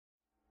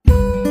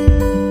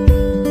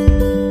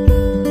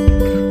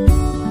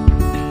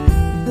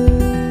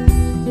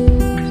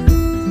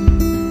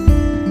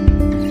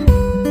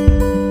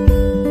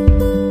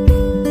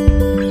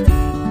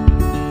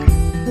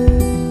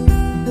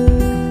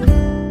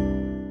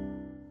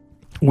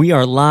We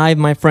are live,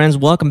 my friends.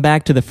 Welcome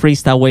back to the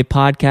Freestyle Way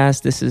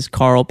podcast. This is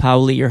Carl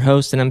Paoli, your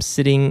host, and I'm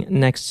sitting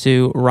next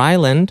to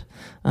Ryland,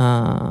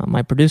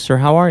 my producer.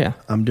 How are you?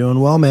 I'm doing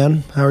well,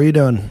 man. How are you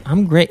doing?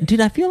 I'm great.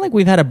 Dude, I feel like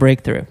we've had a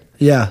breakthrough.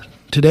 Yeah,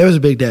 today was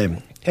a big day.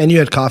 And you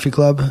had Coffee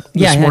Club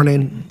this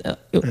morning.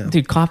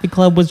 Dude, Coffee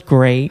Club was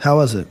great. How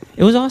was it?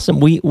 It was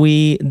awesome.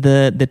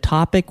 The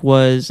topic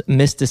was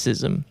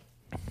mysticism.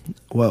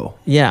 Whoa.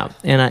 Yeah,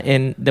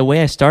 and the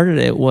way I started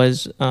it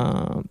was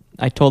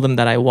I told them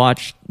that I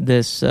watched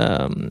this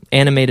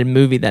animated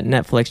movie that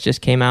Netflix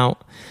just came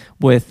out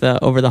with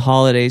over the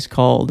holidays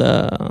called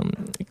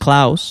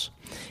Klaus,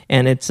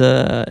 and it's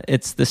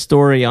the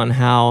story on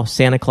how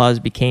Santa Claus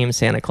became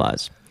Santa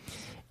Claus,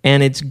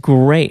 and it's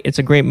great. It's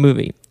a great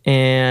movie,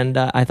 and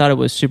I thought it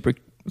was super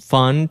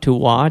fun to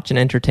watch and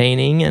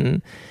entertaining,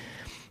 and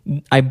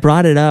I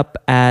brought it up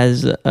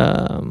as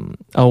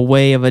a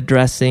way of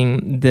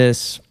addressing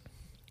this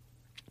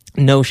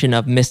notion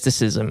of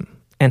mysticism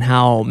and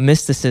how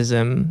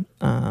mysticism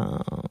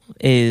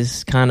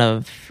is kind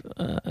of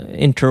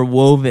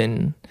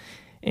interwoven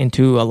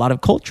into a lot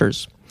of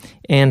cultures,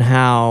 and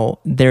how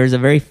there's a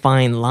very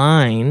fine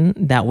line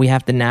that we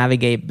have to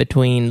navigate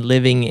between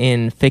living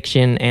in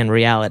fiction and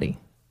reality.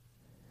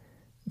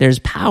 There's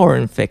power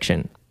in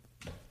fiction,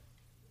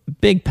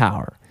 big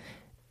power.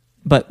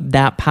 But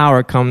that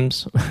power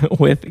comes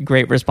with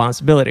great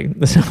responsibility.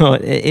 So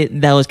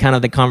that was kind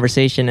of the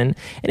conversation, and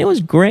it was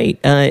great.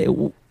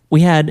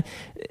 We had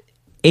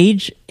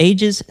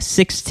ages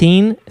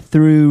 16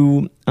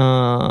 through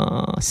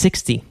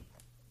 60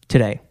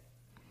 today.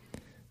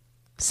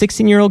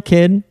 16-year-old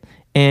kid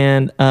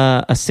and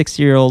a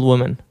 60-year-old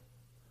woman.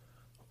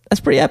 That's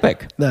pretty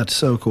epic. That's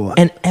so cool.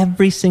 And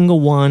every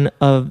single one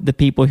of the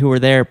people who were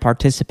there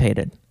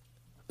participated.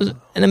 It was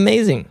an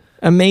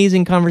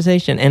amazing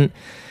conversation. And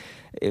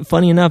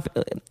funny enough,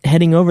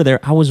 heading over there,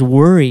 I was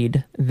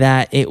worried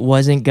that it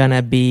wasn't going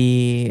to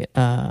be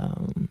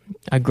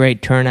a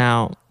great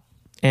turnout,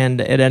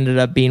 and it ended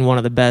up being one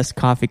of the best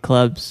coffee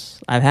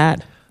clubs I've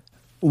had.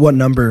 What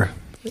number?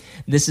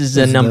 This is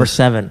number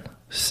 7.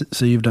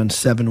 So you've done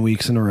 7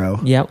 weeks in a row.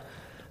 Yep.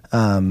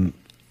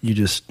 You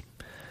just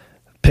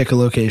pick a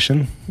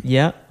location.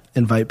 Yep.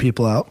 Invite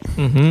people out,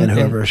 and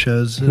whoever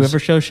shows. Whoever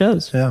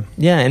shows. Yeah.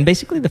 Yeah, and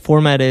basically the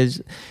format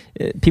is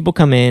people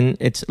come in,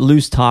 it's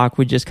loose talk,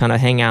 we just kind of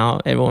hang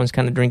out, everyone's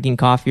kind of drinking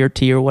coffee or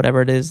tea or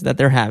whatever it is that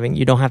they're having.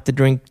 You don't have to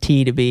drink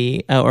tea to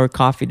be, or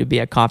coffee to be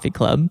a coffee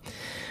club.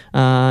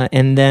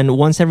 And then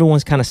once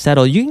everyone's kind of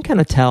settled, you can kind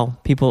of tell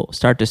people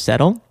start to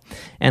settle.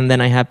 And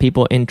then I have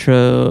people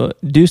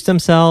introduce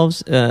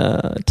themselves,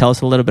 tell us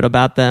a little bit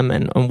about them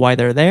and why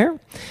they're there.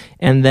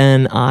 And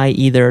then I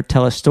either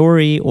tell a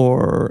story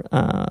or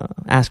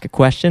ask a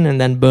question,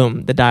 and then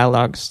boom, the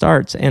dialogue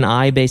starts. And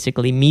I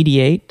basically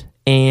mediate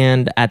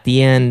and at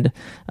the end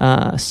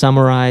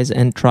summarize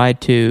and try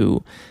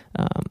to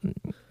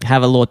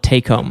have a little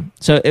take home.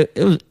 So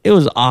it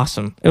was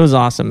awesome. It was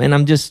awesome. And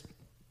I'm just,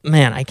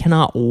 man, I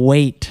cannot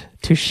wait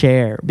to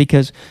share,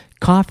 because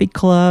Coffee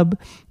Club,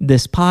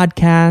 this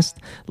podcast,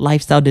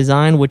 Lifestyle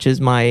Design, which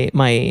is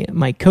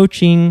my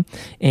coaching,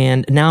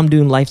 and now I'm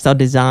doing lifestyle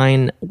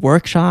design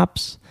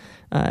workshops,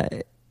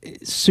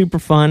 super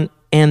fun,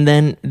 and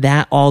then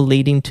that all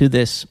leading to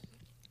this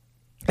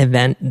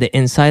event, The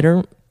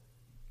Insider.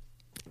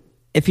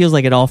 It feels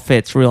like it all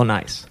fits real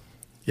nice.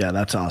 Yeah,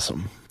 that's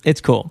awesome. It's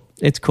cool.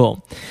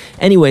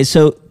 Anyway,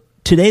 so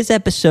today's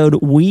episode,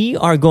 we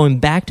are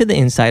going back to The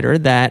Insider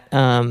that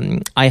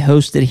I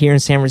hosted here in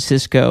San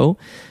Francisco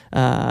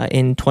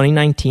in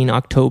 2019,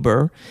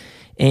 October.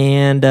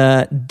 And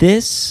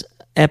this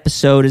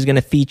episode is going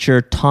to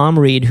feature Tom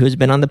Reed, who has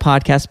been on the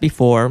podcast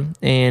before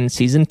in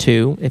season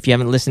 2. If you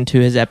haven't listened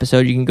to his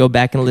episode, you can go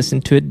back and listen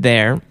to it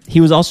there.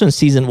 He was also in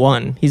season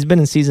 1. He's been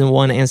in season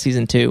 1 and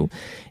season 2.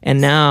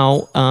 And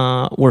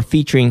now we're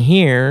featuring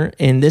here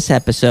in this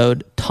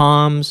episode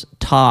Tom's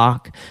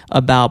talk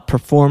about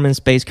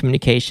performance-based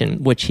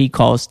communication, which he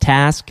calls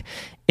TASK.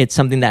 It's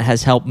something that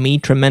has helped me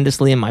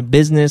tremendously in my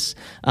business,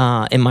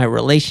 in my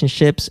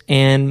relationships,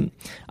 and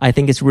I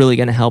think it's really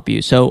going to help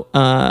you. So,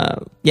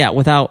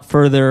 without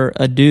further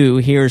ado,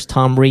 here's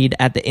Tom Reed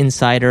at The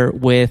Insider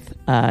with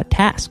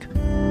TASK.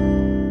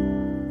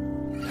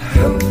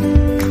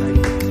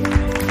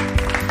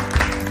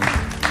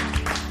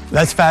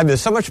 That's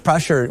fabulous. So much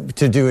pressure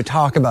to do a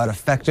talk about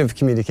effective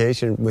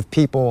communication with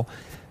people.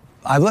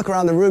 I look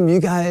around the room, you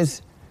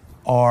guys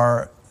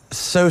are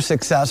so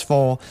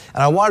successful.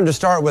 And I wanted to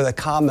start with a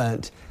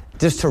comment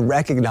just to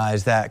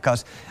recognize that,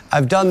 because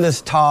I've done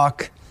this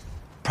talk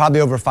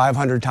probably over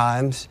 500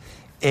 times.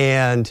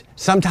 And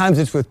sometimes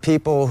it's with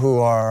people who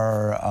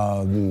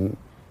are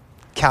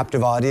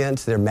captive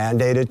audience. They're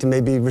mandated to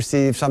maybe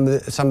receive some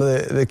of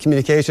the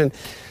communication.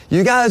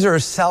 You guys are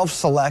a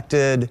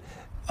self-selected,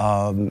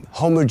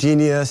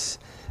 homogeneous,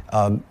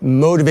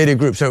 motivated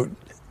group. So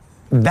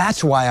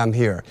that's why I'm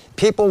here.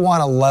 People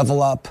want to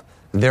level up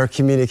their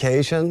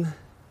communication,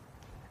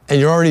 and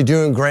you're already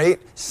doing great.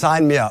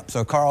 Sign me up.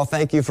 So Carl,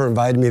 thank you for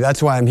inviting me.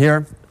 That's why I'm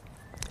here.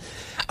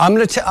 I'm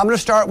going to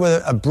start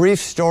with a brief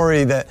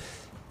story that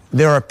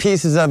there are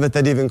pieces of it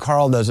that even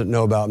Carl doesn't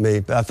know about me,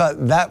 but I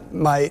thought that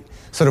might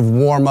sort of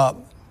warm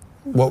up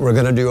what we're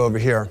going to do over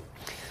here.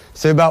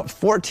 So about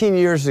 14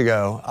 years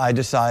ago, I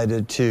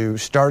decided to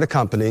start a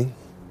company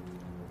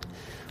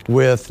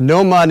with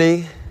no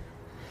money,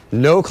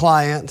 no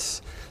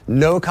clients,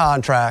 no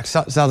contracts.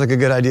 Sounds like a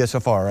good idea so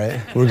far,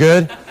 right? We're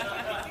good?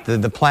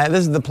 The plan.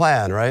 This is the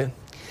plan, right?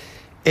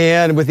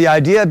 And with the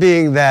idea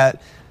being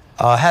that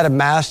I had a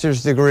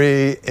master's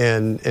degree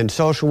in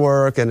social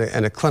work and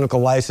a clinical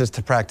license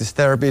to practice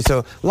therapy.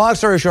 So long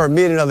story short,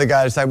 me and another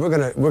guy decided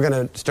we're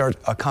gonna start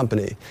a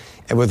company,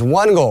 and with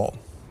one goal.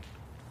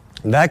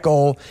 And that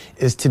goal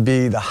is to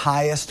be the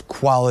highest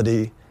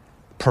quality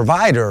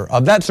provider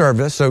of that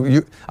service.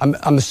 So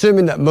I'm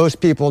assuming that most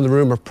people in the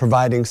room are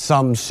providing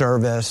some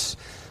service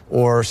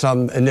or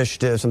some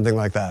initiative, something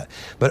like that.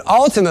 But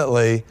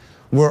ultimately,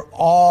 we're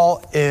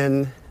all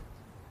in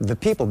the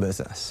people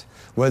business.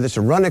 Whether it's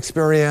a run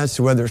experience,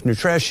 whether it's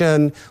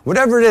nutrition,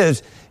 whatever it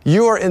is,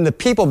 you are in the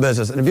people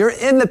business. And if you're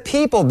in the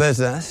people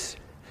business,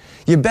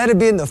 you better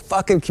be in the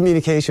fucking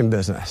communication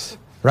business,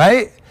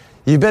 right?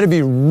 You better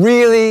be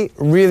really,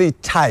 really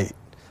tight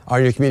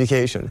on your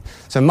communication.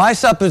 So my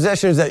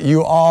supposition is that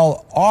you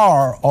all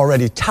are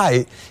already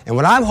tight, and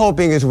what I'm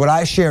hoping is what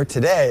I share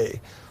today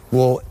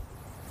will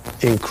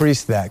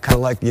increase that. Kind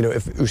of like,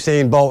 if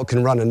Usain Bolt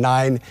can run a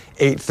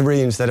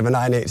 9.83 instead of a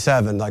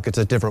 9.87, like it's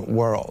a different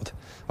world,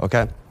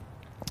 okay?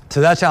 So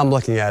that's how I'm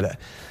looking at it.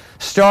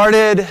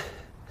 Started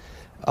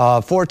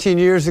 14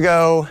 years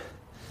ago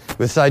with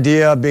this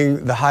idea of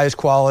being the highest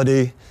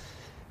quality.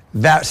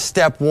 That's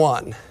step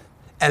one.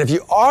 And if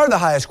you are the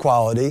highest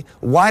quality,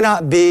 why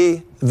not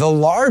be the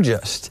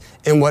largest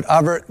in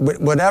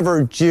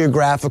whatever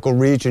geographical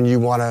region you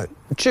want to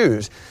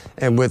choose?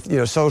 And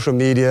with social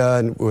media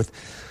and with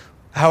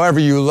however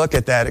you look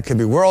at that, it could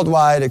be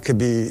worldwide, it could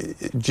be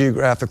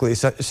geographically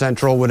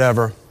central,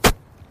 whatever.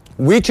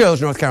 We chose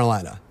North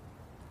Carolina.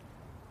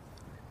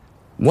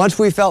 Once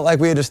we felt like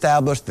we had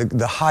established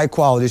the high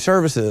quality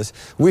services,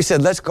 we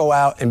said, let's go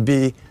out and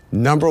be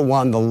number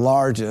one, the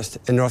largest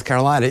in North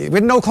Carolina. We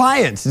had no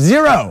clients,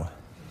 zero.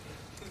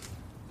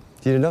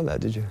 You didn't know that,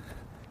 did you?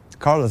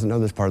 Carl doesn't know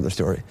this part of the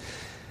story.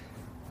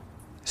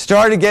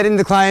 Started getting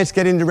the clients,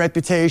 getting the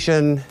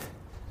reputation,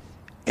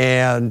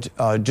 and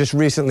just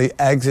recently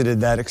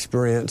exited that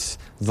experience,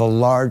 the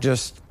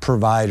largest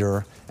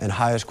provider and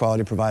highest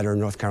quality provider in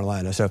North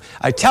Carolina. So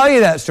I tell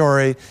you that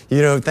story,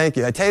 thank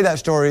you. I tell you that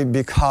story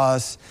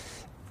because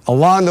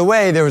along the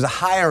way, there was a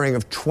hiring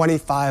of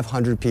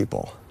 2,500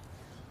 people,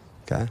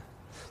 okay?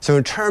 So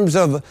in terms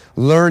of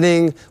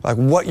learning, like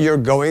what you're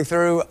going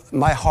through,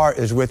 my heart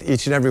is with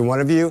each and every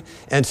one of you.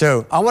 And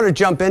so I want to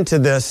jump into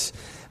this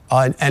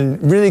and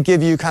really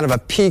give you kind of a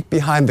peek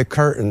behind the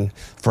curtain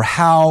for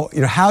how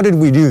did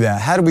we do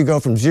that? How did we go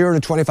from 0 to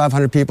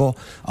 2,500 people,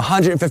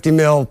 150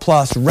 mil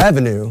plus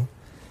revenue?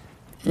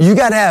 You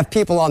got to have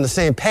people on the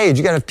same page.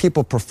 You got to have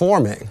people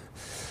performing.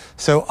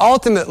 So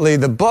ultimately,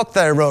 the book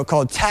that I wrote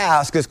called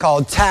Task is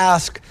called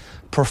Task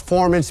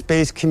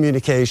Performance-Based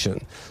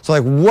Communication.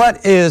 So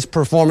what is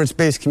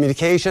performance-based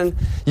communication?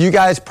 You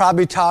guys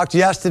probably talked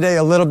yesterday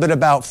a little bit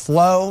about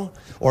flow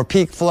or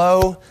peak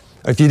flow.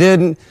 If you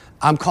didn't,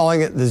 I'm calling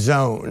it the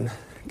zone,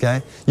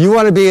 okay? You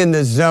want to be in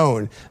the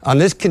zone. On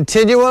this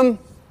continuum,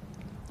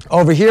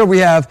 over here we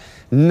have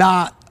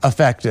not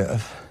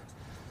effective.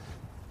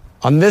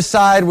 On this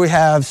side, we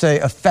have,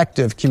 say,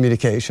 effective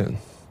communication.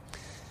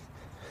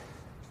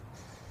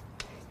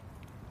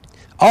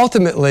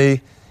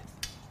 Ultimately,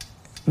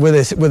 with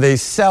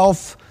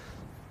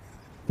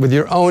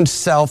your own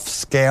self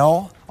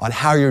scale on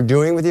how you're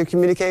doing with your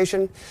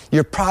communication,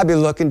 you're probably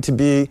looking to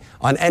be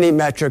on any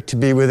metric to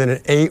be within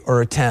an 8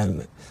 or a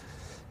 10.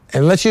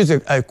 And let's use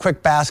a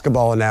quick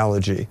basketball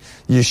analogy.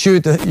 You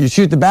shoot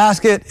the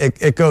basket,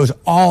 it goes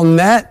all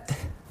net.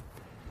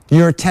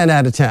 You're a 10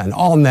 out of 10,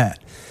 all net.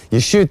 You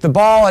shoot the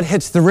ball, it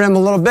hits the rim a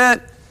little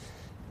bit,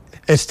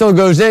 it still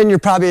goes in, you're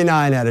probably a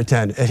 9 out of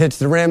 10. It hits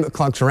the rim, it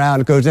clunks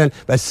around, it goes in.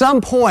 But at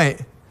some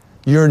point,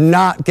 you're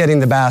not getting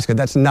the basket.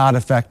 That's not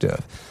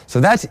effective. So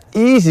that's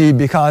easy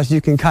because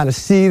you can kind of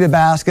see the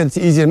basket. It's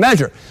easy to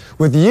measure.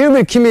 With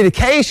human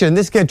communication,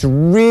 this gets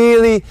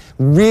really,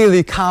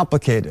 really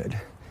complicated.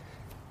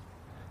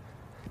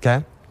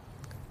 Okay?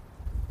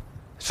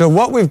 So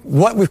what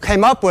we've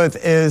came up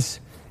with is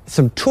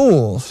some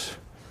tools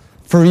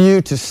for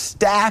you to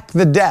stack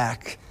the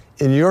deck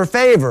in your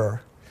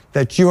favor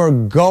that you are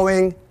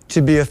going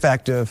to be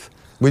effective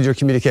with your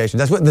communication.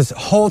 That's what this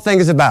whole thing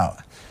is about.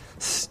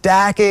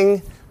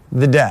 Stacking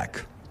the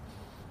deck.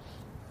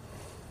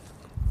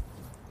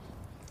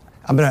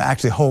 I'm going to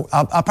actually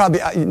I'll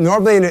probably,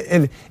 normally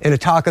in a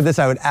talk of this,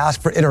 I would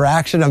ask for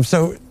interaction.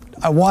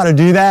 I want to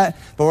do that,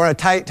 but we're on a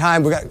tight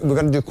time. We're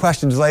going to do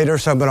questions later,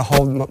 so I'm going to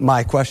hold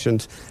my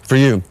questions for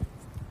you.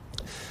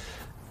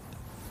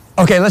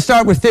 Okay, let's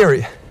start with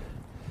theory.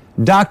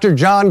 Dr.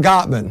 John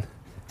Gottman,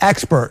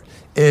 expert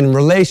in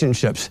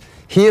relationships,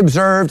 he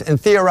observed and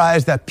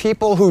theorized that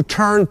people who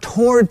turn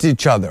towards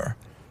each other,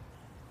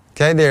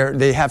 okay,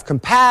 they have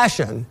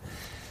compassion,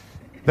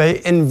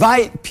 they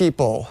invite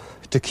people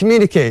to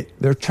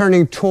communicate. They're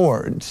turning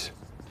towards.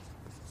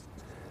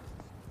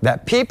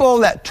 That people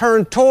that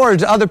turn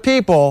towards other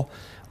people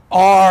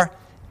are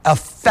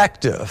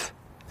effective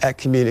at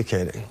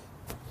communicating.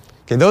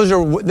 Okay,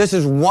 this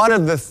is one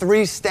of the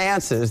 3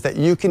 stances that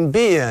you can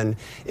be in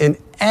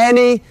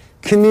any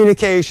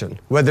communication,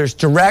 whether it's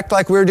direct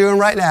like we're doing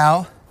right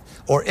now,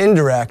 or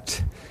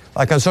indirect,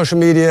 like on social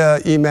media,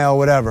 email,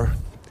 whatever.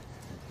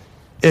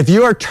 If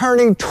you are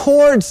turning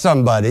towards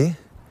somebody,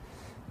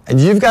 and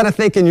you've got to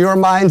think in your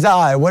mind's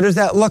eye, what does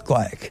that look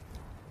like?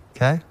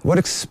 Okay? What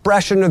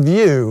expression of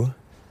you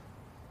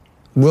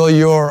will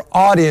your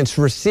audience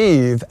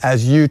receive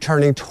as you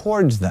turning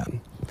towards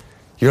them?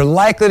 You're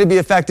likely to be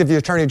effective if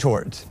you're turning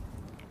towards.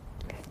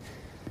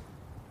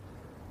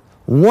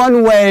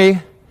 One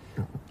way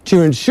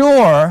to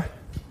ensure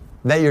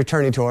that you're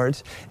turning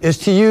towards is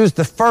to use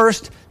the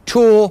first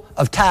tool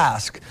of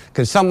task.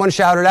 Can someone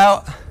shout it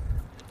out?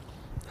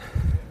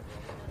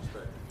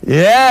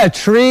 Yeah,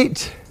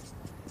 treat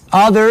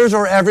others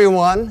or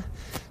everyone.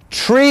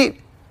 Treat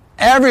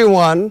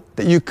everyone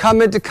that you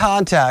come into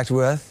contact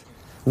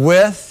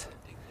with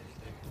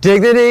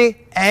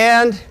dignity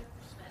and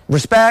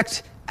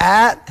respect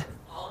at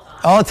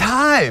all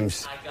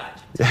times. I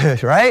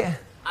got you. Right?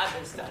 I've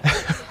been stuck.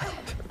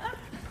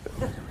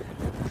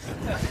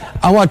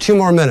 I want 2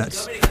 more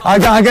minutes. I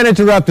got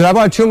interrupted. I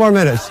want 2 more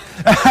minutes.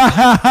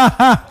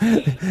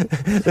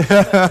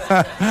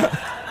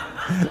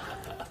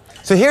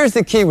 So here's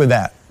the key with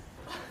that.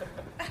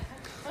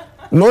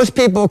 Most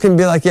people can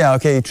be like, yeah,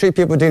 okay, you treat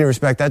people with dignity and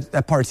respect.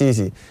 That part's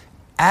easy.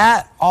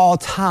 At all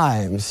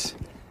times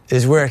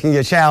is where it can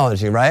get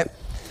challenging, right?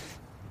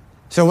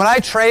 So when I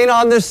train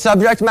on this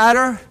subject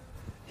matter,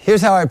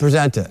 here's how I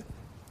present it.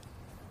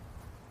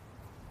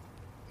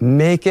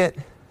 Make it,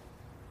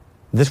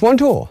 this one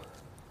tool,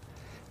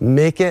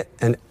 make it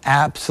an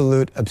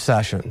absolute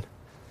obsession.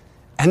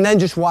 And then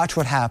just watch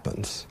what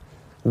happens.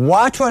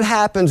 Watch what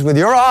happens with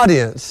your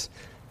audience.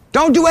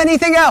 Don't do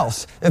anything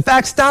else. In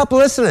fact, stop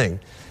listening.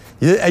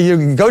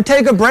 You go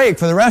take a break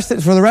for the rest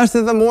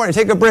of the morning.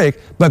 Take a break,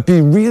 but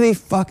be really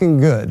fucking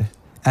good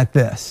at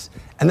this.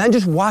 And then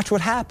just watch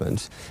what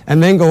happens.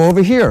 And then go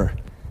over here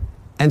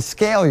and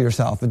scale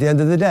yourself at the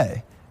end of the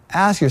day.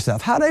 Ask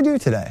yourself, how did I do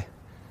today?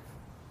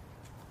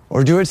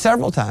 Or do it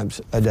several times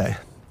a day.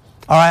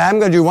 All right, I'm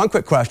going to do one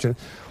quick question.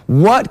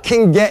 What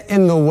can get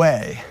in the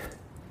way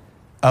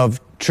of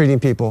treating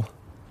people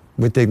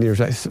with dignity and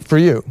respect? For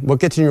you, what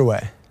gets in your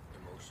way?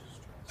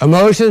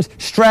 Emotions,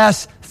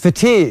 stress,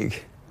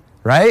 fatigue,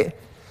 right?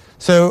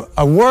 So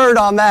a word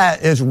on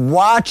that is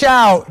watch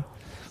out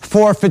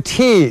for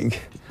fatigue.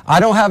 I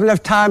don't have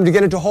enough time to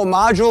get into a whole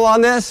module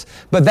on this,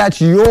 but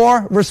that's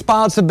your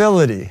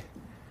responsibility.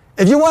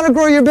 If you want to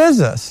grow your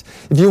business,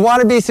 if you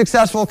want to be a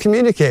successful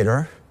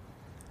communicator,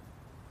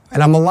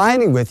 and I'm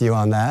aligning with you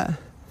on that,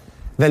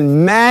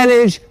 then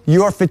manage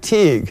your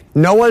fatigue.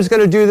 No one's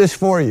going to do this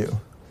for you.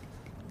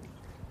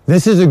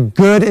 This is a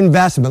good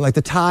investment, like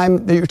the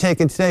time that you're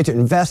taking today to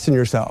invest in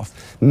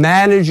yourself.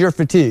 Manage your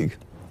fatigue.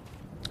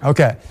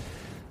 Okay,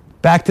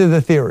 back to the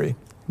theory.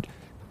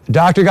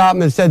 Dr.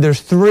 Gottman said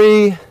there's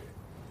 3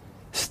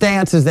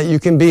 stances that you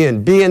can be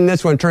in. Be in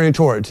this one, turning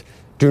towards.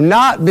 Do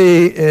not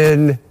be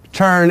in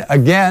turn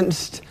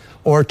against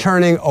or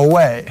turning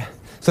away.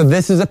 So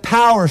this is a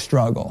power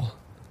struggle,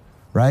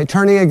 right?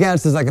 Turning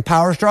against is like a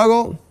power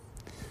struggle.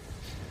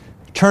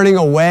 Turning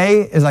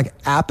away is like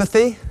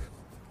apathy.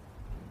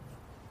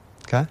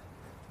 Okay?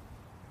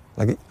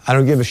 Like, I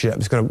don't give a shit. I'm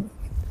just going to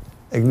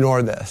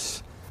ignore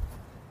this.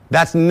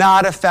 That's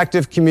not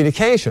effective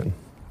communication.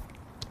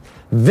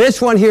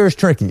 This one here is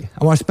tricky.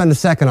 I want to spend a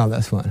second on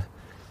this one.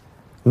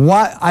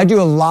 I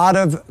do a lot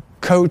of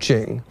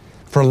coaching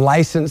for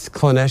licensed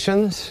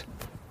clinicians,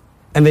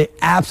 and they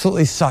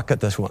absolutely suck at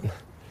this one.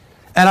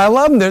 And I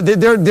love them.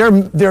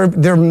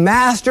 They're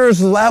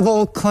master's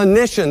level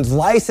clinicians,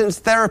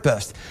 licensed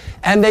therapists,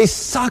 and they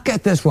suck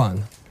at this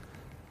one.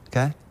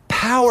 Okay?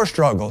 Power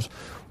struggles.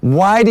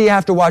 Why do you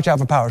have to watch out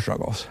for power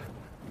struggles?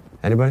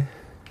 Anybody?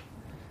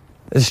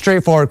 It's a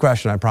straightforward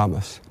question, I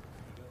promise.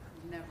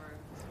 Never.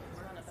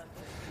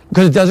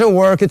 Because it doesn't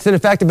work, it's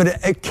ineffective, but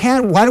it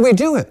can't. Why do we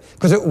do it?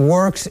 Because it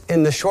works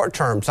in the short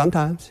term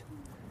sometimes.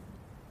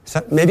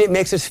 So maybe it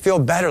makes us feel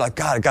better, like,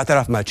 God, I got that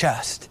off my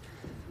chest.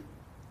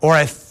 Or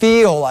I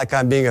feel like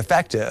I'm being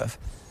effective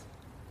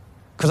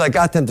because I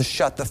got them to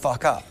shut the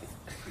fuck up.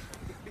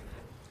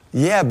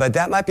 Yeah, but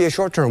that might be a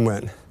short-term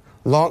win.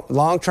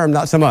 Long-term,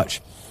 not so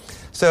much.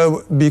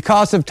 So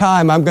because of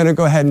time, I'm going to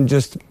go ahead and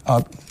just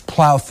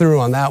plow through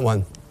on that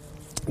one.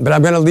 But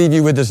I'm going to leave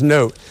you with this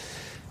note.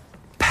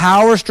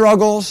 Power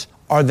struggles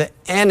are the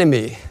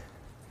enemy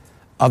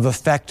of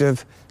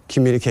effective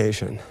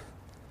communication.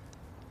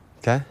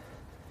 Okay?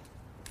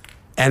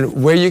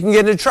 And where you can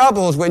get into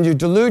trouble is when you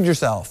delude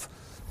yourself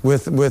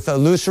with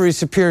illusory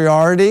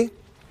superiority.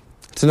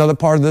 It's another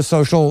part of the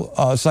social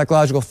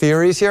psychological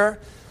theories here.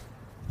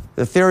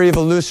 The theory of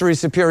illusory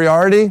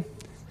superiority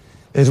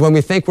is when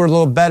we think we're a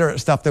little better at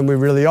stuff than we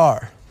really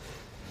are.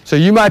 So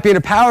you might be in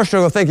a power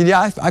struggle thinking,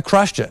 yeah, I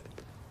crushed it.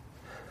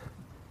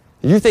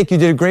 You think you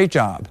did a great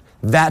job.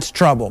 That's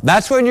trouble.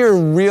 That's when you're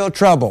in real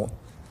trouble,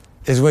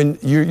 is when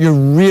you're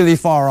really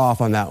far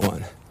off on that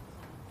one.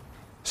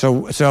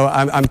 So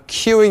I'm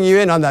cueing you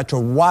in on that to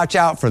watch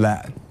out for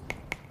that.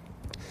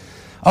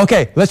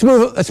 Okay, let's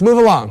move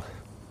along.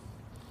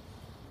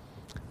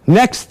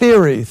 Next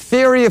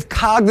theory of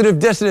cognitive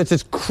dissonance.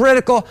 It's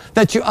critical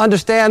that you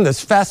understand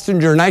this.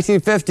 Festinger,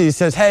 1950,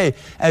 says, hey,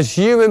 as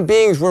human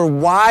beings, we're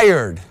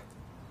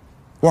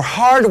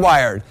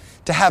hardwired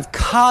to have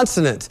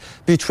consonance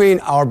between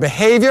our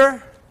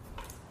behavior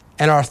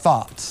and our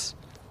thoughts,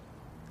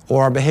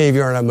 or our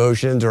behavior and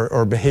emotions,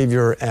 or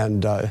behavior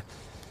and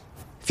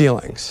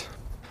feelings.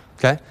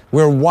 Okay?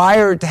 We're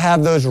wired to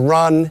have those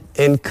run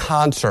in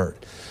concert.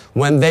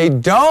 When they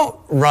don't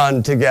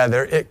run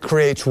together, it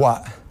creates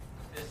what?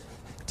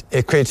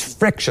 It creates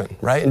friction,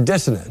 right? And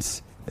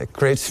dissonance. It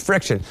creates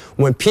friction.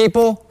 When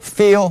people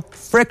feel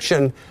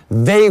friction,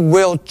 they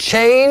will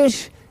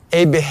change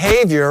a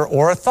behavior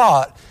or a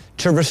thought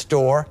to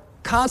restore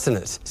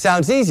consonance.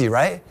 Sounds easy,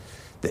 right?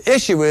 The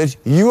issue is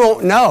you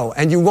won't know,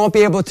 and you won't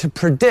be able to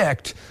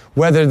predict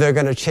whether they're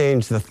going to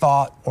change the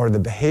thought or the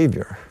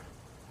behavior.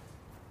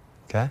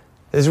 Okay?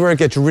 This is where it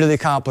gets really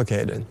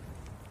complicated.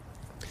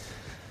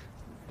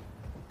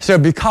 So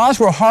because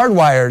we're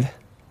hardwired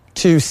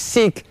to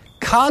seek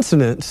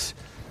consonance,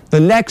 the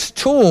next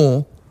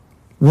tool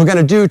we're going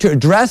to do to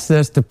address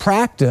this, to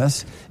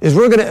practice, is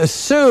we're going to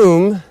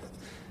assume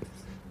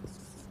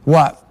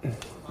what?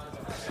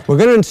 We're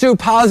going to assume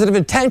positive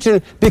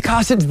intention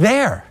because it's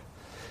there.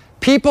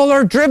 People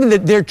are driven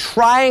that they're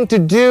trying to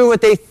do what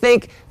they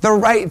think the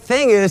right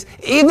thing is,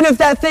 even if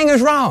that thing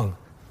is wrong.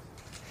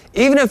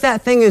 Even if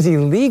that thing is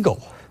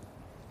illegal.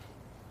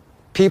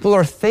 People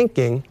are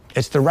thinking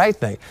it's the right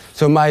thing.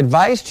 So my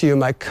advice to you,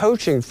 my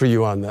coaching for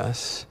you on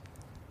this,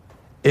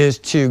 is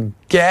to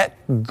get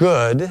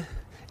good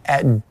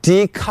at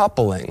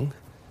decoupling,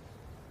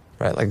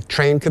 right? Like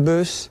train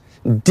caboose.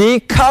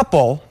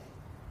 Decouple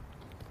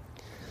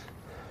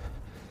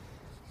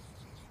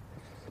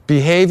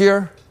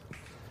behavior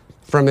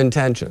from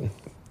intention.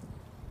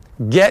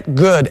 Get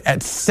good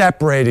at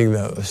separating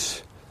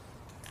those.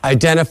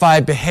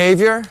 Identify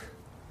behavior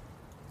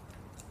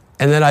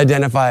and then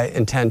identify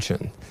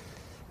intention.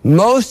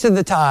 Most of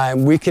the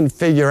time, we can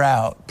figure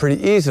out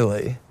pretty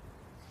easily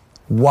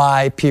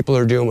why people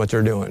are doing what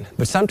they're doing.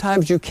 But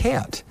sometimes you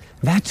can't.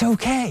 That's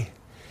okay.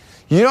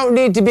 You don't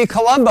need to be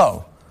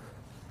Columbo.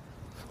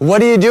 What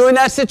do you do in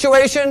that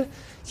situation?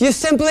 You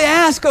simply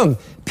ask them.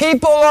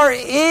 People are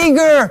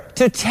eager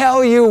to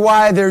tell you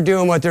why they're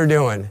doing what they're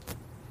doing.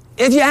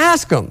 If you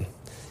ask them,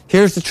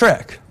 here's the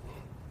trick.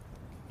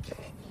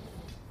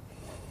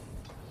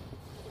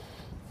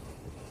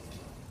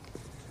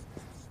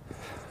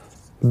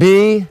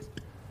 Be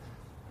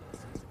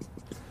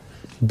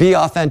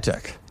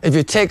authentic. If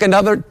you take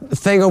another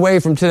thing away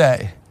from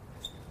today,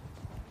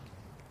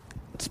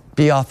 it's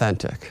be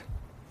authentic.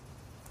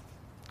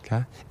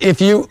 Okay? If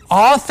you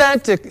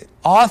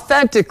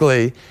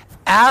authentically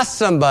ask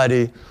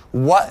somebody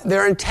what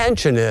their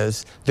intention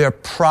is, they're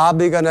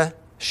probably going to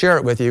share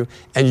it with you,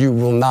 and you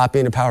will not be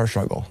in a power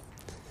struggle.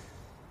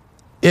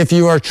 If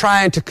you are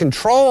trying to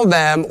control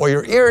them, or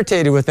you're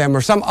irritated with them,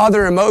 or some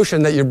other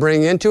emotion that you're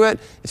bringing into it,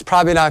 it's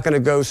probably not going to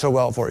go so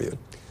well for you.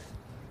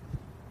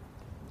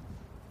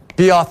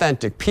 Be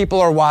authentic.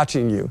 People are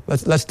watching you.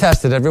 Let's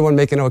test it. Everyone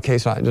make an okay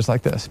sign, just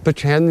like this.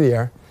 Put your hand in the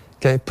air.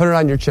 Okay, put it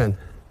on your chin.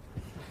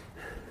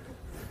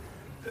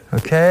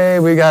 Okay,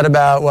 we got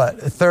about,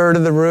 a third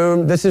of the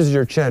room. This is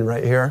your chin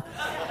right here.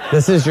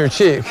 This is your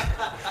cheek.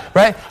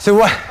 Right? So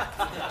what?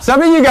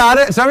 Some of you got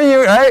it. Some of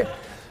you, right?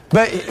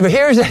 But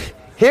here's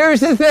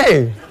the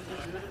thing.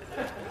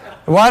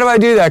 Why do I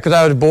do that? Because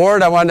I was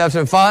bored? I wanted to have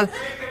some fun?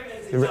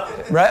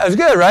 Right? That was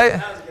good,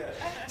 right?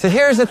 So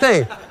here's the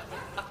thing.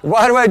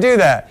 Why do I do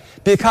that?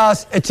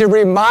 Because it's a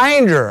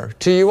reminder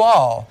to you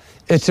all.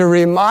 It's a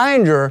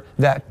reminder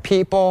that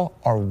people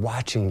are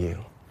watching you.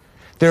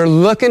 They're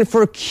looking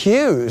for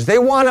cues. They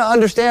want to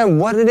understand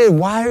what it is.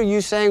 Why are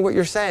you saying what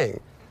you're saying?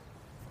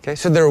 Okay,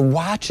 so they're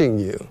watching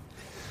you.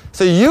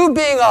 So you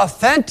being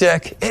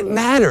authentic, it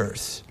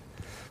matters.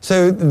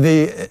 So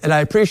and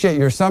I appreciate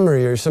your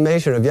summary, your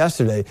summation of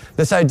yesterday,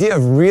 this idea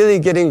of really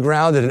getting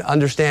grounded and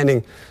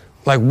understanding,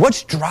 like,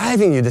 what's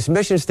driving you, this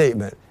mission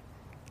statement.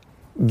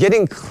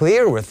 Getting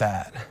clear with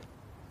that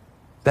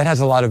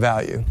has a lot of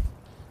value.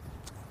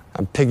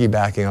 I'm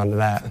piggybacking onto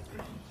that.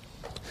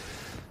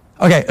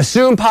 Okay,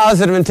 assume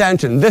positive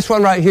intention. This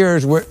one right here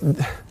is where,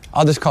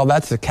 I'll just call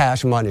that's the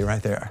cash money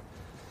right there.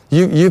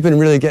 You've been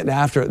really getting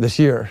after it this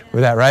year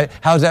with that, right?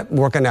 How's that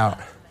working out?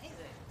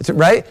 It's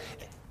right?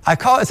 I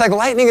call it's like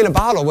lightning in a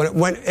bottle.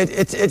 When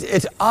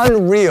it's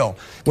unreal.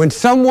 When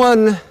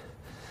someone,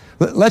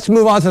 let's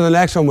move on to the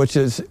next one, which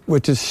is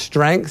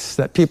strengths,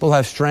 that people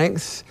have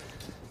strengths.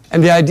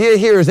 And the idea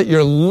here is that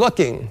you're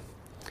looking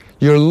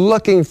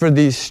for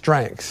these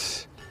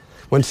strengths.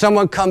 When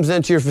someone comes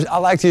into your, I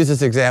like to use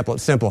this example,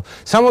 it's simple.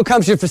 Someone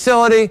comes to your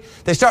facility,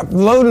 they start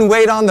loading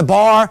weight on the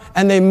bar,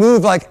 and they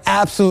move like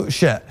absolute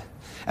shit.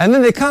 And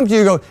then they come to you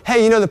and go,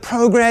 hey, the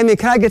programming,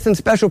 can I get some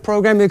special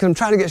programming because I'm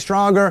trying to get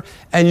stronger,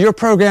 and your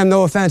program,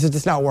 no offense, is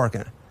just not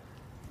working.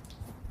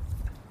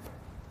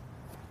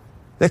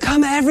 They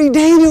come every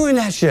day doing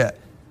that shit.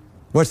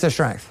 What's their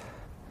strength?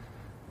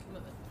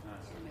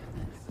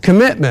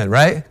 Commitment,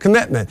 right?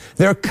 Commitment.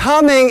 They're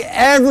coming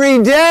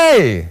every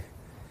day.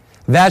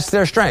 That's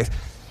their strength.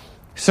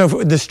 So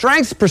from the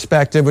strengths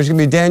perspective, which can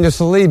be Daniel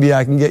Salibi,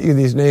 I can get you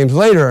these names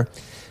later,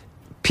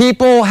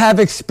 people have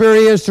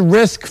experienced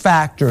risk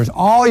factors.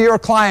 All your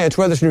clients,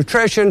 whether it's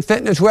nutrition,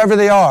 fitness, whoever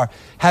they are,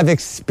 have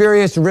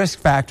experienced risk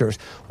factors.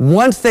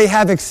 Once they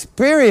have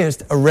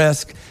experienced a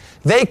risk,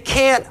 they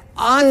can't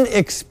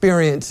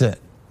unexperience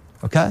it,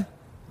 okay?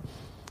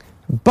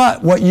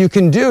 But what you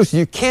can do is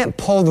you can't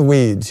pull the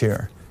weeds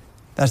here.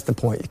 That's the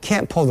point. You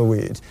can't pull the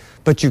weeds.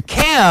 But you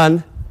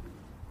can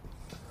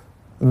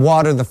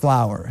water the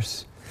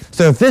flowers.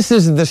 So if this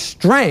is the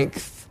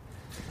strength,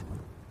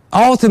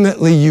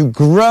 ultimately you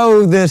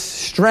grow this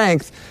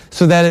strength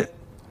so that it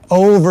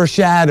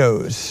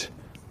overshadows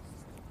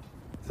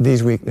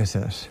these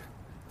weaknesses.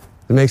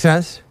 Does that make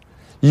sense?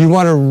 You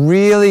want to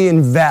really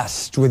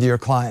invest with your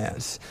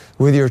clients,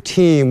 with your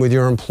team, with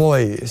your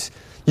employees.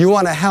 You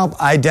want to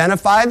help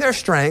identify their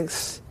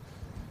strengths,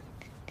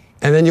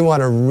 and then you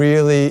want to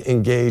really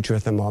engage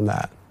with them on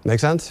that. Make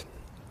sense?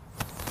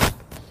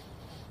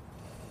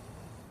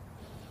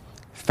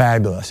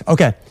 Fabulous.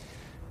 Okay.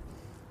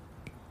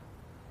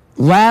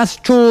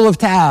 Last tool of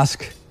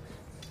task,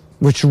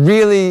 which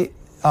really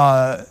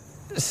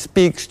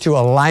speaks to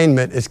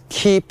alignment, is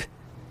keep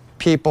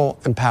people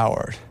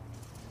empowered.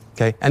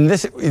 Okay? And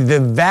the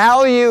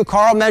value,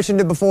 Carl mentioned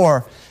it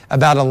before,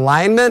 about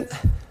alignment,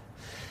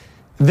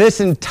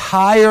 this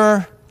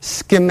entire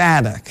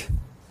schematic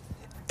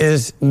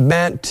is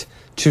meant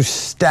to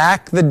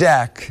stack the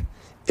deck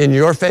in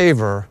your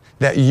favor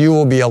that you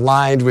will be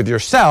aligned with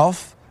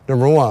yourself,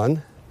 number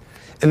one,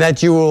 and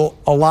that you will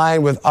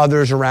align with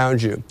others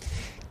around you.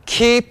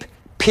 Keep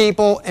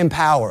people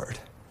empowered.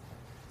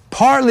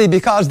 Partly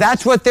because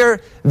that's what they're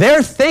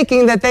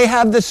thinking that they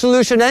have the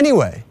solution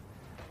anyway.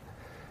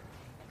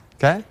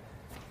 Okay?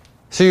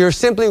 So you're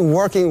simply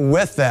working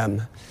with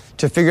them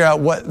to figure out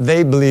what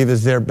they believe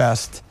is their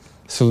best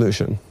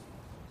solution.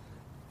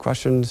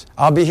 Questions?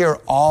 I'll be here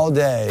all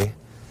day.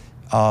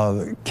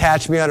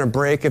 Catch me on a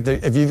break.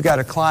 If you've got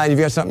a client, you've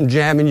got something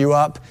jamming you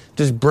up,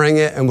 just bring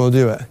it and we'll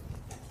do it.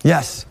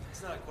 Yes?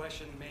 It's not a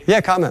question, maybe.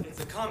 Yeah, comment.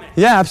 It's a comment.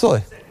 Yeah,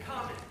 absolutely.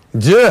 Comment.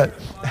 Do it.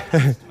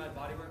 To my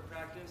bodywork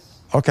practice.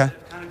 Okay.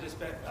 I've kind of just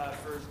been,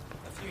 for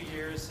a few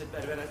years, I've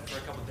been at it for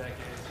a couple decades.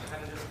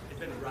 Kind of just, it's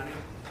been running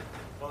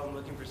while I'm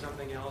looking for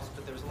something else,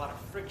 but there was a lot of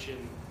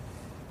friction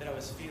that I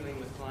was feeling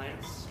with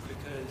clients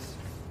because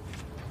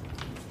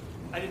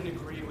I didn't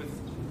agree with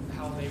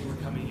how they were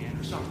coming in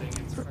or something.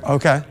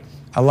 Okay.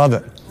 I love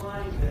it.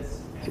 Applying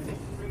this, and the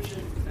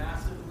friction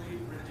massively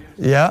reduced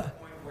Yeah. to the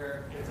point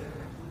where it's a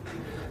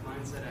completely different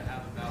mindset I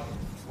have about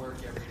work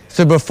every day.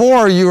 So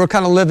before you were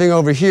kind of living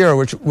over here,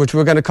 which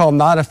we're going to call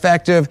not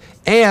effective,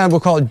 and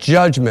we'll call it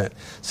judgment.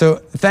 So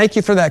thank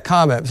you for that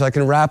comment. So I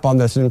can wrap on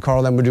this, and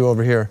Carl, then we'll do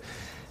over here.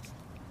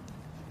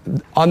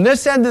 On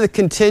this end of the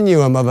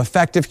continuum of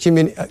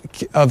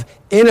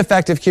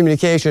ineffective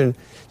communication,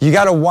 you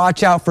got to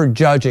watch out for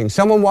judging.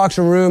 Someone walks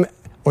a room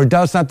or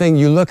does something,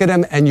 you look at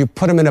them and you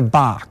put them in a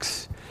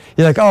box.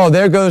 You're like, oh,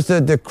 there goes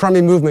the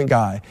crummy movement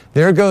guy.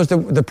 There goes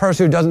the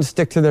person who doesn't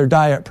stick to their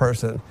diet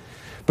person.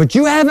 But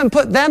you haven't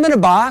put them in a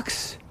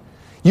box.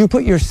 You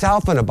put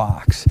yourself in a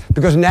box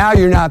because now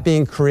you're not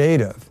being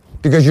creative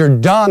because you're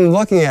done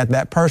looking at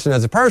that person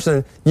as a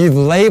person. You've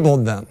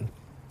labeled them.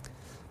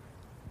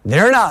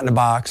 They're not in a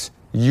box.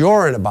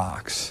 You're in a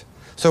box.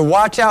 So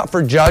watch out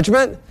for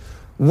judgment.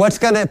 What's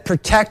going to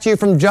protect you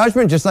from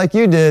judgment, just like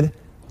you did,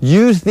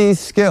 use these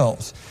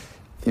skills.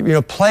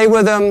 Play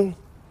with them.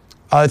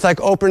 It's like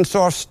open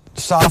source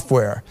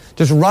software.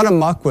 Just run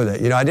amok with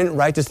it. I didn't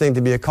write this thing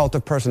to be a cult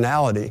of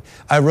personality.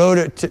 I wrote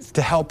it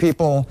to help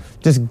people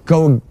just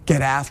go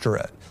get after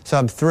it. So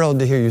I'm thrilled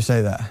to hear you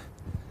say that.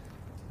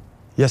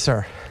 Yes,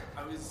 sir.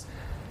 I was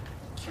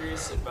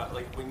curious about,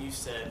 when you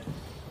said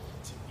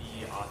to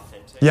be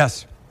authentic.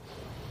 Yes.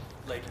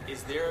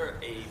 Is there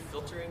a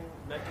filtering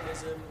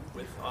mechanism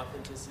with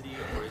authenticity,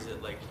 or is it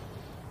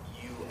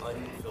you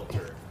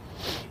unfilter?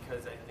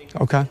 Because I think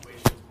Okay.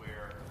 situations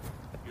where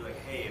you're like,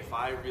 hey, if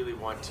I really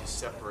want to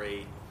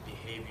separate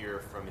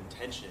behavior from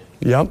intention,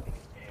 Yep.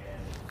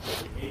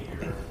 and behavior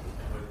annoys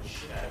the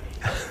shit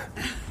out of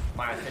me,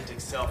 my authentic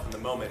self in the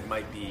moment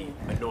might be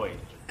annoyed.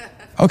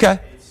 Okay.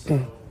 So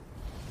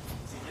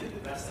to get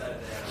the best out of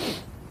them,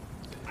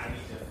 I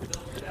need to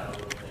filter it out a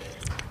little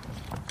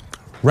bit.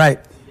 Right.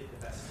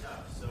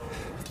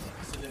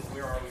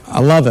 I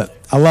love it.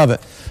 I love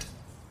it.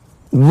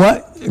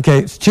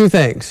 It's two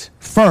things.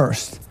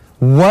 First,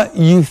 what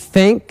you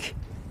think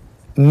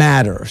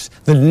matters.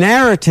 The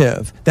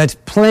narrative that's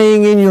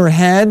playing in your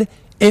head,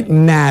 it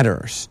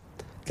matters.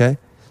 Okay?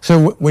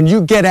 So when you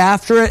get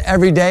after it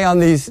every day on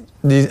these,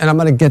 and I'm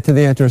going to get to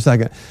the answer in a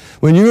second.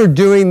 When you are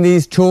doing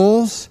these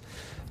tools,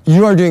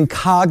 you are doing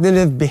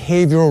cognitive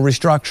behavioral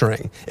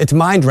restructuring. It's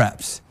mind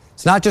reps.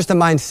 It's not just a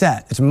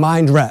mindset, it's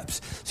mind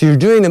reps. So you're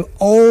doing them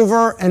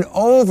over and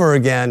over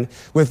again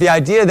with the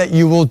idea that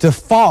you will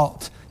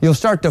default. You'll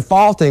start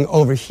defaulting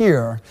over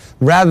here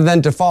rather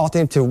than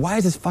defaulting to, why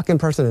is this fucking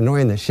person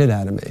annoying the shit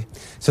out of me?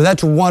 So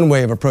that's one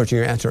way of approaching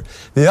your answer.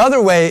 The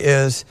other way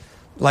is,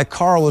 like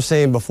Carl was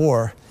saying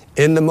before,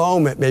 in the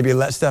moment, maybe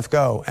let stuff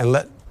go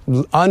and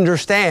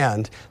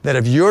understand that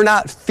if you're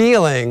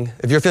feeling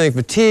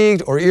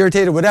fatigued or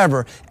irritated,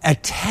 whatever,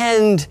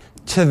 attend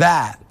to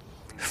that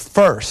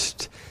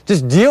first.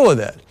 Just deal with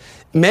it.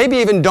 Maybe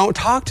even don't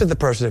talk to the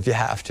person if you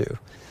have to.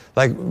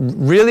 Like,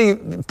 really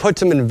put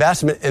some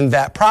investment in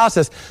that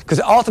process, because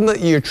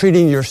ultimately you're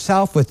treating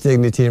yourself with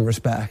dignity and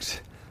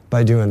respect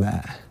by doing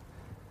that.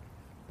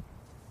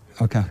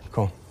 Okay,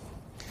 cool.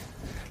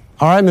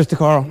 All right, Mr.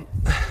 Carl.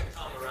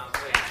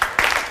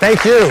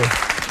 Thank you.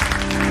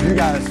 You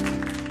guys.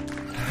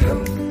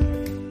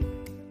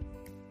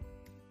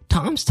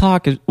 Tom's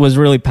talk was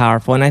really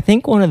powerful, and I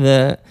think one of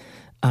the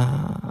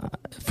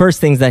first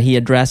things that he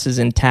addresses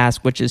in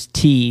task, which is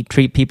T,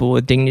 treat people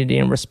with dignity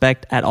and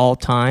respect at all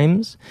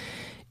times,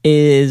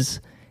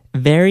 is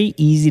very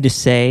easy to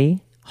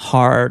say,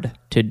 hard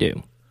to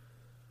do.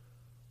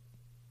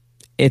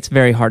 It's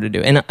very hard to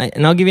do. And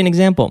I'll give you an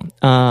example.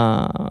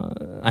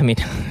 I mean,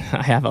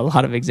 I have a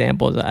lot of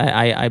examples.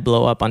 I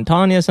blow up on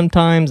Tanya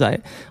sometimes.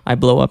 I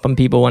blow up on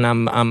people when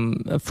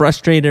I'm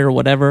frustrated or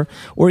whatever.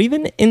 Or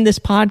even in this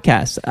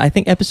podcast, I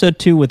think episode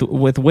 2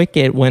 with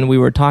Wicked, when we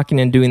were talking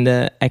and doing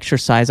the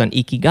exercise on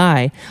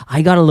Ikigai,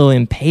 I got a little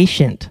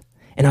impatient.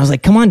 And I was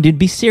like, come on, dude,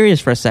 be serious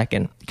for a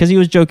second. Because he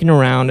was joking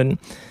around. And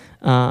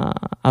I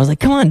was like,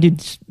 come on, dude,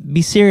 just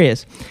be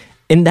serious.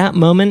 In that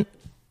moment,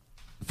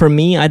 for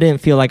me, I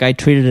didn't feel like I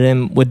treated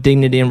him with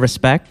dignity and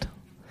respect,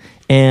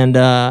 and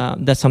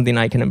that's something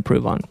I can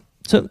improve on.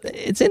 So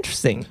it's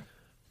interesting.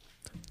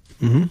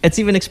 Mm-hmm. It's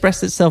even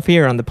expressed itself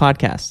here on the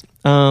podcast.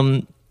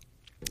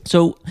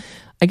 So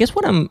I guess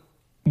what I'm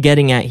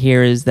getting at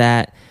here is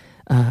that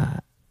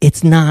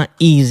it's not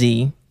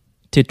easy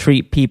to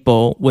treat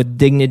people with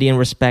dignity and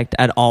respect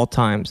at all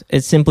times.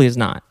 It simply is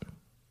not.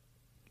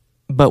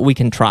 But we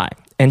can try.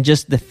 And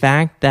just the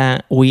fact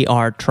that we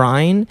are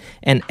trying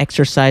and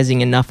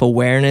exercising enough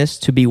awareness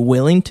to be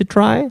willing to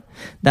try,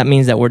 that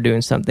means that we're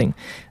doing something.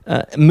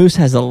 Moose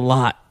has a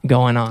lot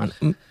going on.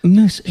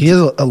 Moose, he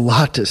has a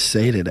lot to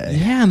say today.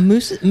 Yeah,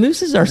 Moose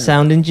is our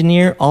sound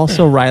engineer,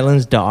 also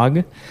Ryland's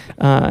dog.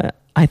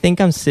 I think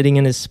I'm sitting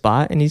in his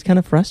spot, and he's kind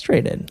of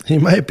frustrated. He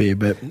might be,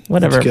 but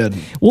whatever. It's good.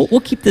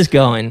 We'll keep this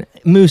going.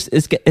 Moose,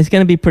 it's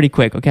going to be pretty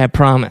quick. Okay, I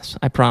promise.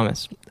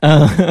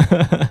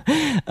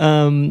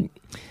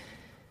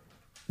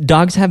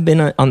 Dogs have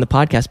been on the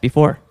podcast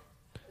before.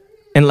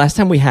 And last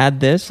time we had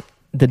this,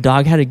 the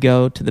dog had to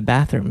go to the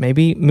bathroom.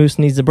 Maybe Moose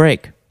needs a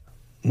break.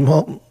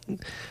 Well,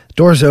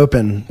 door's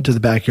open to the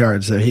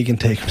backyard so he can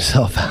take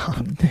himself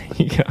out. There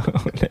you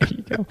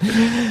go.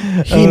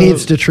 He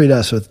needs to treat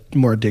us with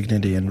more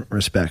dignity and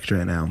respect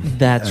right now.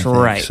 That's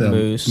right, so,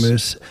 Moose.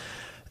 Moose,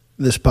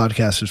 this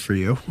podcast is for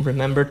you.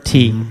 Remember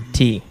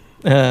T.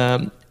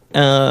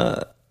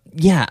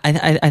 Yeah,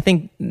 I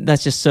think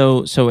that's just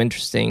so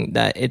interesting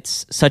that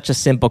it's such a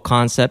simple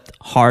concept,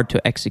 hard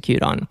to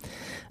execute on.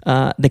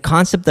 The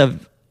concept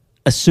of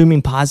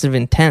assuming positive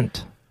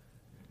intent.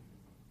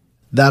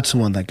 That's the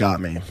one that got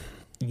me.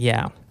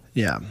 Yeah.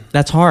 Yeah.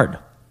 That's hard.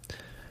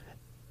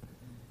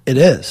 It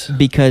is.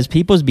 Because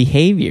people's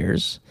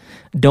behaviors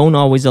don't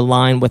always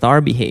align with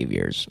our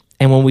behaviors.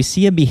 And when we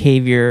see a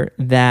behavior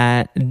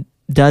that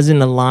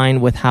doesn't align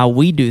with how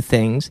we do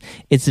things,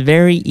 it's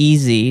very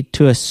easy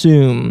to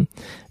assume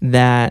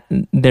that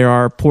there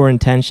are poor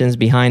intentions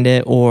behind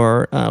it,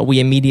 or we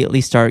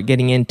immediately start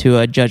getting into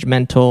a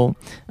judgmental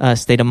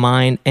state of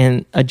mind.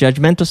 And a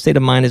judgmental state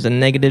of mind is a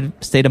negative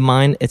state of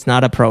mind. It's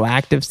not a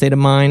proactive state of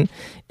mind.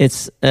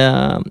 It's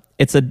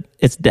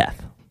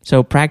death.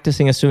 So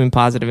practicing assuming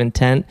positive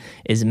intent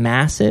is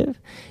massive,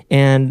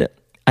 and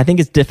I think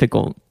it's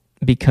difficult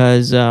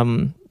because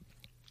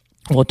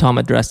well, Tom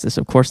addressed this,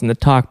 of course, in the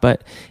talk,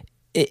 but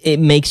it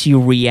makes you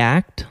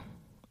react.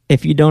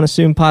 If you don't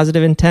assume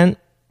positive intent,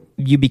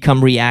 you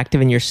become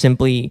reactive, and you're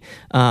simply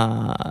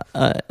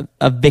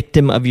a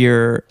victim of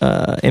your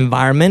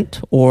environment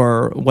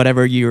or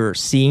whatever you're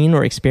seeing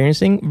or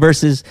experiencing,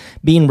 versus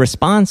being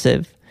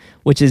responsive,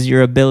 which is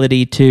your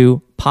ability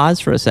to pause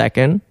for a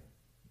second,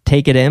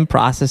 take it in,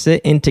 process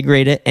it,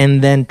 integrate it,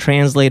 and then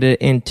translate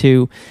it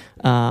into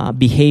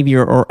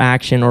behavior or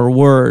action or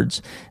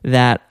words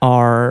that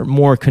are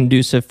more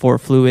conducive for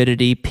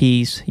fluidity,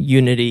 peace,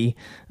 unity,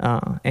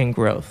 and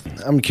growth.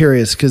 I'm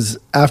curious because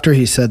after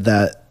he said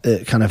that,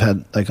 it kind of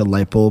had like a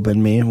light bulb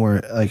in me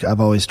where like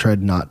I've always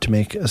tried not to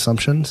make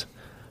assumptions,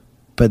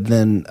 but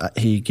then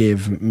he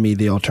gave me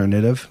the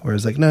alternative where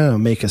it's like, no,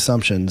 make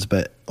assumptions,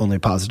 but only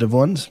positive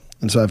ones.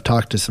 And so I've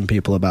talked to some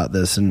people about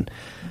this, and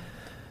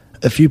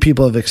a few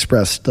people have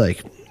expressed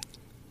like,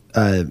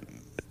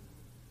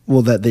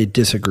 that they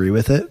disagree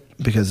with it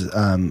because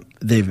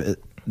they've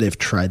they've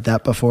tried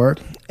that before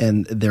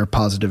and their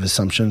positive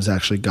assumptions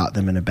actually got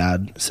them in a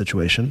bad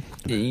situation.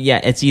 Yeah,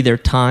 it's either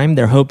time,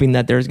 they're hoping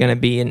that there's going to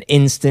be an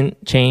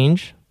instant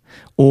change,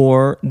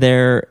 or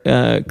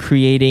they're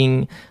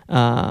creating,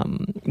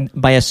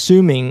 by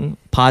assuming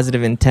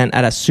positive intent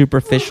at a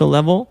superficial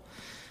level.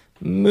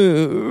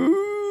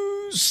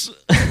 Moose.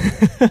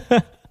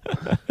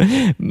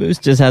 Moose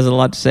just has a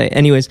lot to say.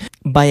 Anyways,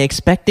 by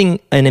expecting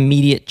an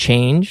immediate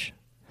change,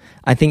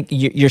 I think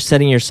you're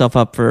setting yourself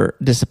up for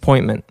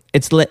disappointment.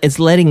 It's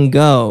letting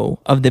go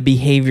of the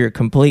behavior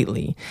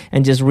completely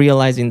and just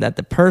realizing that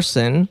the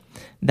person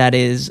that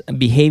is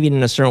behaving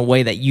in a certain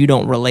way that you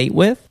don't relate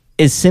with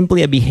is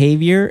simply a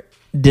behavior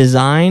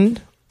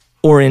designed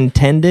or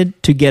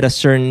intended to get a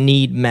certain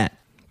need met.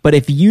 But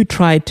if you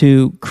try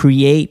to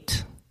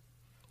create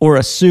or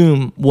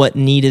assume what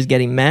need is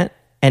getting met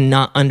and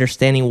not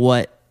understanding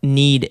what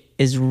need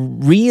is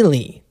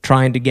really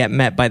trying to get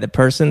met by the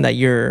person that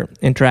you're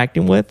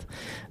interacting with,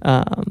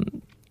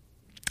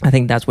 I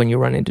think that's when you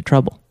run into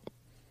trouble.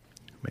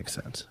 Makes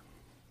sense.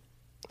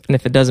 And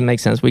if it doesn't make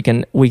sense, we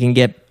can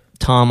get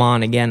Tom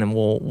on again and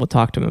we'll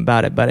talk to him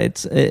about it. But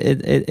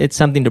it's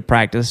something to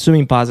practice,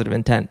 assuming positive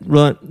intent.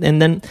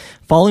 And then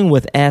following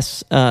with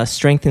S,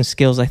 strength and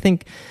skills. I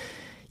think,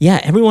 yeah,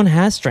 everyone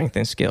has strength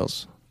and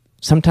skills.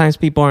 Sometimes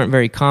people aren't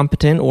very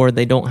competent, or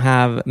they don't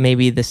have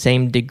maybe the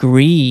same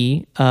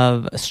degree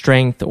of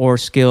strength or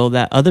skill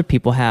that other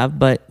people have,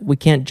 but we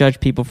can't judge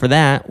people for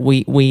that.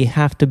 We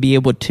have to be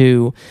able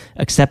to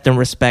accept and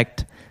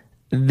respect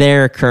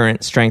their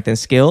current strength and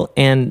skill,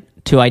 and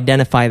to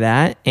identify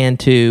that and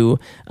to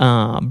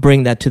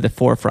bring that to the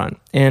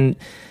forefront. And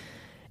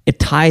it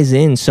ties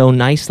in so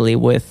nicely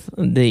with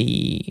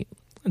the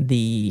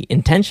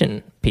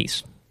intention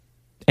piece.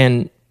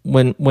 And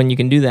when you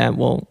can do that,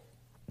 well,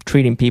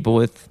 treating people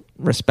with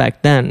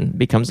respect then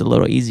becomes a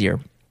little easier.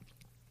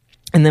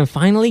 And then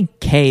finally,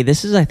 K,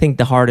 this is, I think,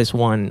 the hardest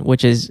one,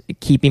 which is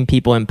keeping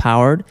people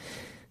empowered.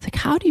 It's like,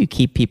 how do you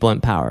keep people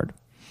empowered?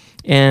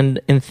 And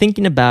in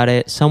thinking about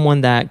it,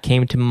 someone that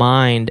came to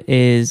mind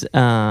is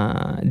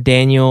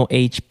Daniel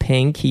H.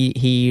 Pink.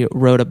 He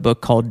wrote a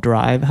book called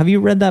Drive. Have you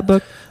read that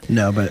book?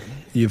 No, but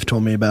you've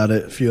told me about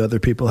it. A few other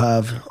people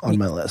have on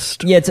my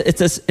list. Yeah,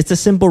 it's a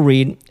simple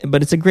read,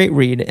 but it's a great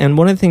read. And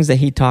one of the things that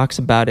he talks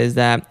about is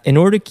that in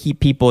order to keep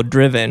people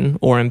driven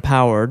or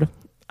empowered,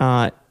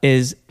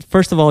 is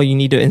first of all, you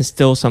need to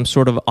instill some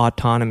sort of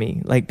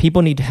autonomy. Like,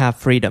 people need to have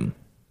freedom.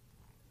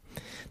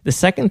 The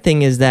second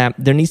thing is that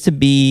there needs to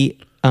be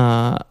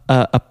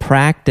a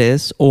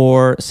practice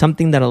or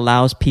something that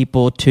allows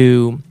people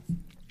to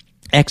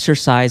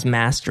exercise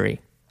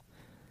mastery,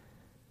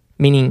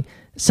 meaning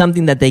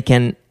something that they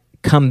can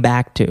come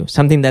back to,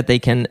 something that they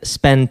can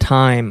spend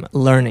time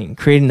learning,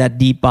 creating that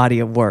deep body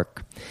of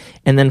work.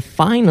 And then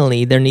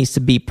finally, there needs to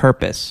be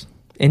purpose,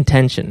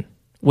 intention,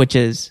 which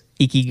is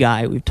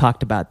ikigai. We've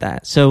talked about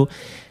that. So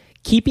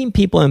keeping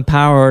people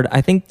empowered,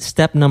 I think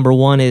step number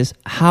one is,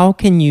 how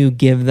can you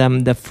give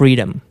them the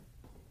freedom?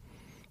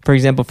 For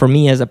example, for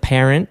me as a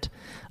parent,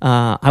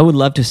 I would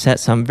love to set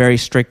some very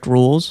strict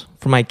rules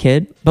for my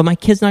kid, but my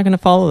kid's not going to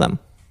follow them.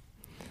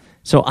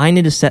 So I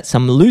need to set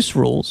some loose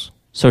rules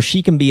so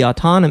she can be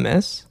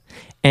autonomous,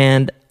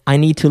 and I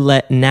need to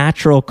let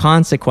natural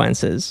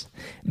consequences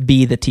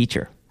be the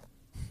teacher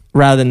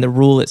rather than the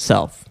rule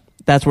itself.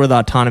 That's where the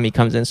autonomy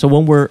comes in. So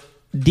when we're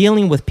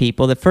dealing with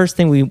people, the first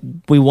thing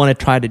we want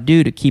to try to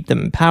do to keep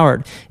them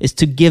empowered is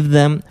to give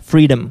them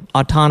freedom,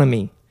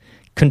 autonomy,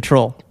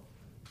 control.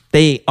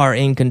 They are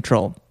in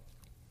control.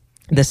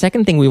 The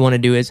second thing we want to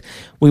do is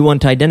we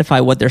want to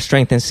identify what their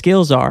strengths and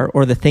skills are,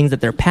 or the things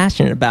that they're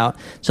passionate about,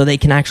 so they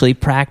can actually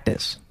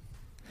practice.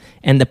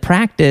 And the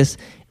practice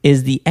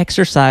is the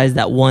exercise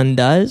that one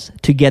does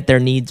to get their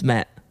needs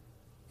met.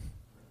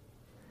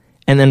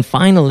 And then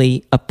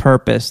finally, a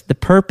purpose. The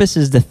purpose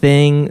is the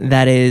thing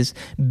that is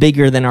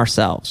bigger than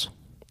ourselves.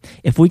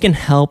 If we can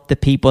help the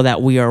people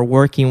that we are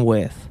working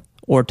with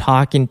or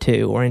talking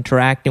to or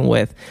interacting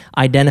with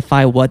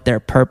identify what their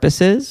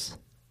purpose is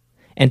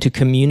and to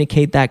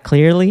communicate that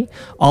clearly,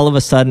 all of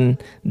a sudden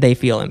they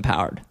feel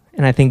empowered.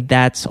 And I think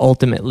that's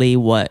ultimately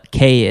what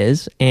K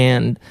is.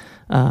 And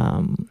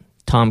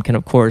Tom can,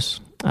 of course,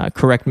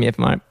 correct me if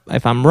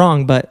I'm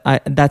wrong, but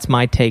that's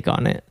my take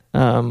on it.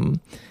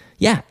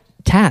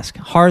 Task,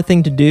 hard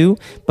thing to do,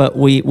 but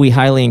we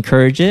highly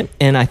encourage it.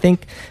 And I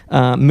think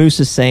Moose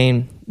is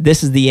saying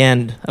this is the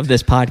end of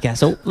this podcast,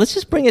 so let's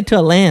just bring it to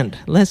a land.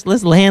 Let's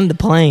land the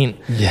plane.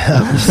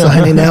 Yeah,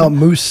 signing out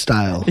Moose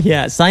style.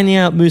 Yeah, signing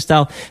out Moose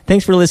style.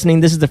 Thanks for listening.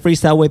 This is the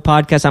Freestyle Way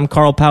Podcast. I'm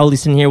Carl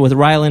Powlison here with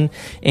Rylan,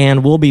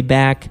 and we'll be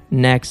back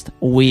next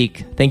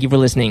week. Thank you for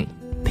listening.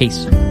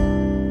 Peace.